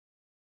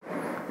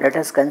Let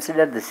us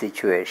consider the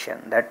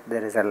situation that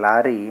there is a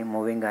lorry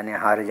moving on a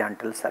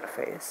horizontal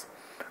surface,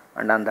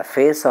 and on the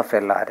face of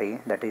a lorry,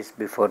 that is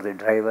before the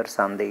drivers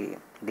on the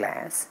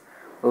glass,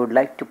 we would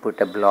like to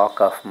put a block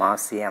of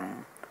mass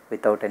m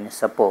without any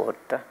support,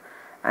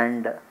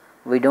 and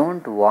we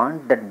don't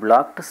want that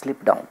block to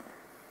slip down.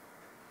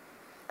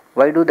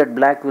 Why do that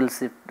block will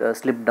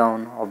slip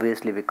down?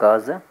 Obviously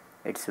because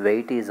its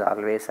weight is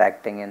always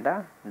acting in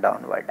the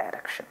downward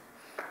direction.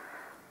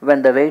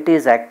 When the weight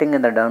is acting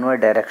in the downward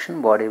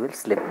direction, body will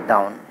slip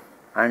down,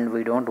 and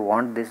we don't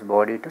want this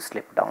body to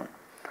slip down.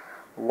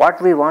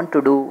 What we want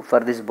to do for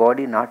this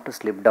body not to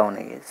slip down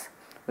is,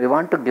 we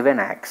want to give an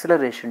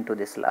acceleration to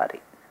this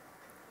lorry.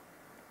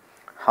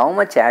 How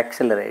much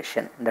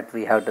acceleration that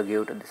we have to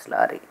give to this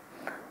lorry,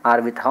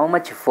 or with how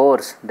much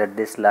force that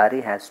this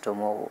lorry has to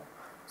move,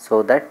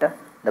 so that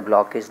the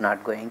block is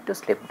not going to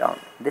slip down.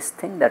 This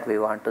thing that we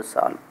want to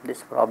solve,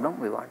 this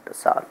problem we want to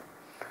solve.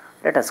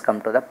 Let us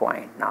come to the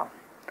point now.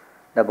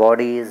 The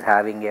body is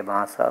having a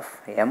mass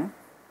of m,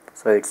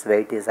 so its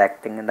weight is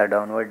acting in the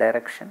downward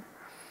direction.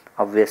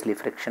 Obviously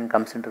friction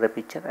comes into the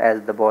picture.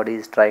 As the body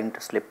is trying to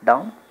slip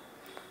down,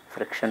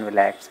 friction will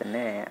act in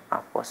a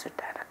opposite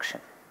direction,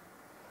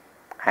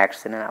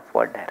 acts in an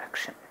upward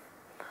direction.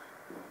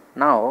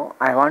 Now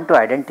I want to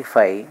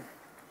identify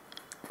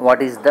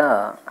what is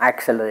the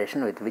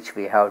acceleration with which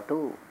we have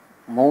to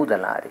move the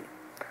lorry.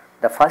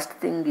 The first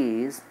thing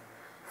is,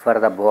 for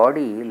the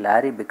body,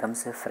 lorry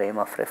becomes a frame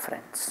of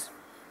reference.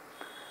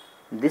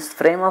 This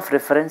frame of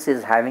reference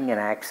is having an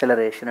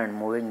acceleration and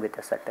moving with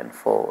a certain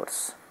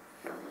force.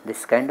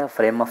 This kind of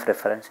frame of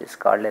reference is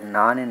called a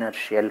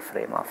non-inertial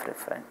frame of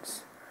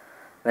reference.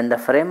 When the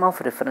frame of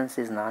reference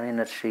is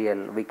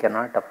non-inertial, we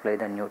cannot apply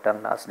the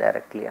Newton laws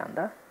directly on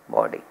the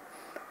body.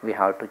 We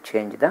have to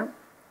change the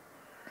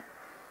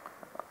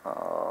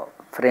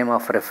frame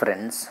of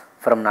reference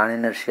from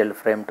non-inertial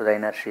frame to the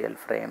inertial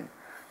frame.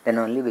 Then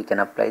only we can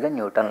apply the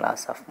Newton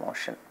laws of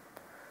motion.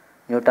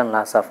 Newton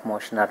laws of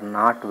motion are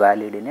not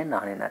valid in a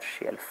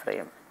non-inertial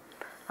frame,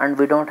 and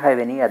we don't have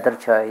any other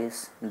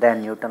choice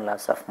than Newton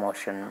laws of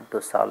motion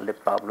to solve the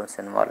problems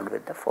involved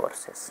with the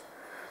forces.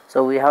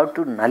 So we have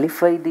to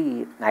nullify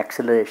the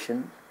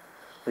acceleration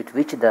with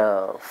which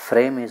the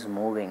frame is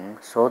moving,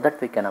 so that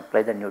we can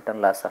apply the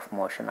Newton laws of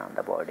motion on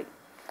the body.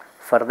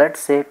 For that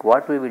sake,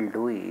 what we will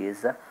do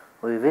is,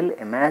 we will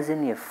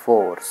imagine a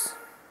force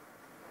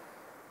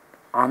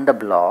on the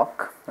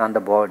block, on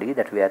the body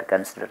that we are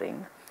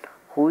considering,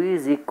 who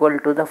is equal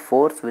to the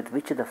force with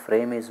which the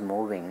frame is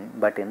moving,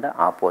 but in the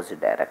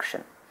opposite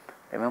direction.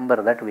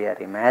 Remember that we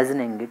are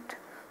imagining it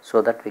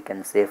so that we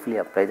can safely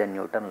apply the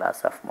Newton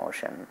laws of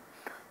motion.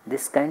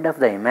 This kind of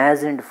the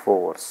imagined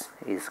force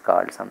is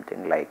called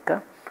something like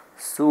a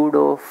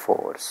pseudo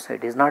force.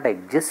 It is not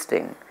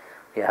existing,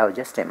 we have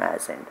just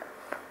imagined.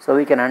 So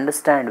we can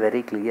understand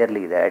very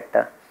clearly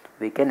that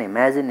we can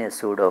imagine a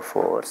pseudo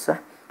force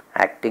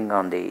acting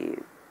on the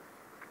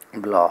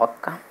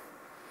block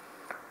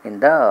in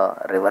the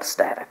reverse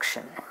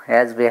direction.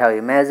 As we have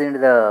imagined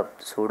the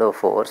pseudo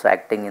force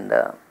acting in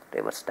the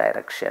reverse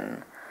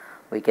direction,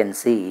 we can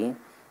see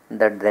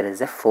that there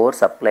is a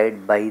force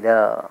applied by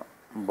the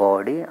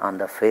body on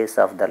the face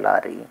of the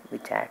lorry,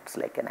 which acts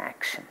like an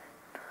action.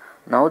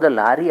 Now the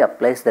lorry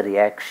applies the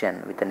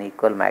reaction with an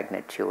equal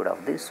magnitude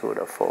of the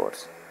pseudo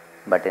force,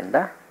 but in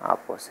the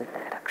opposite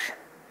direction.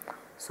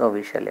 So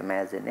we shall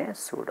imagine a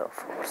pseudo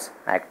force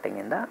acting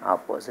in the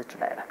opposite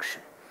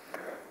direction.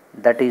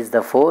 That is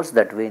the force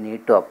that we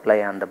need to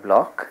apply on the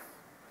block,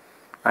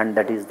 and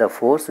that is the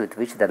force with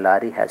which the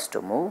lorry has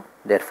to move.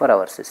 Therefore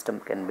our system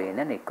can be in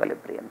an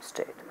equilibrium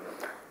state.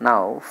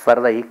 Now for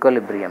the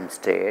equilibrium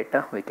state,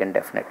 we can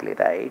definitely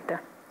write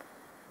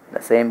the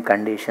same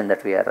condition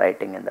that we are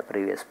writing in the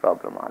previous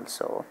problem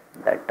also,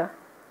 that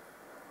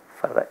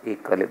for the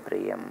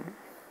equilibrium,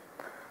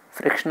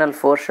 frictional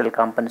force shall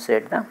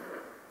compensate the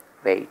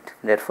weight.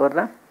 Therefore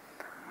the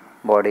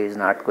body is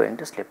not going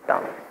to slip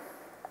down.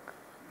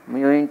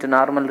 Mu into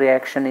normal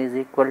reaction is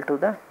equal to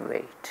the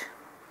weight.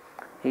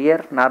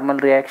 Here normal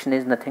reaction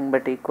is nothing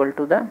but equal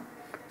to the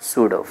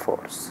pseudo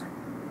force,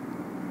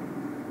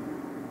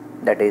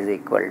 that is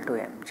equal to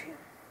mg.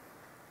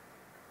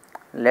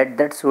 Let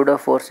that pseudo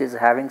force is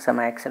having some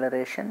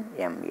acceleration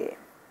ma,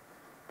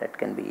 that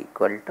can be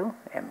equal to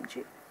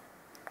mg.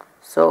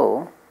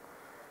 So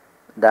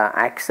the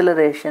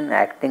acceleration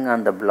acting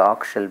on the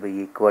block shall be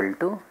equal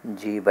to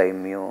g by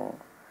mu.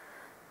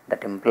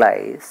 That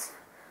implies,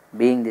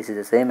 being this is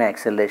the same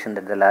acceleration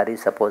that the lorry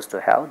is supposed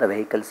to have, the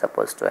vehicle is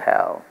supposed to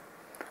have,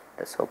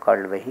 the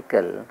so-called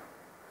vehicle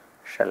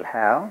shall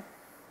have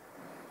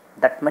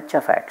that much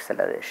of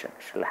acceleration,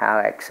 shall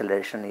have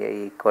acceleration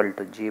a equal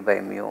to g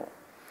by mu.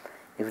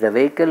 If the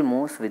vehicle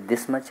moves with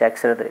this much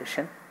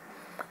acceleration,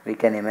 we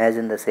can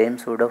imagine the same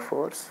pseudo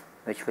force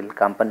which will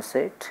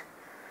compensate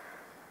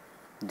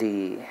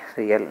the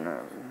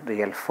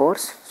real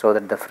force, so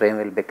that the frame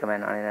will become an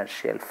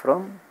non-inertial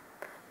frame.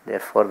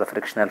 Therefore the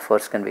frictional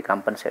force can be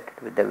compensated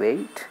with the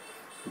weight.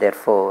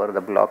 Therefore the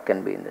block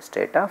can be in the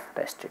state of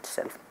rest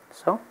itself.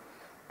 So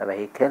the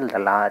vehicle, the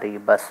lorry,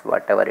 bus,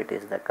 whatever it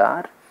is, the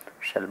car,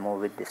 shall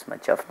move with this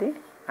much of the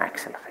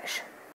acceleration.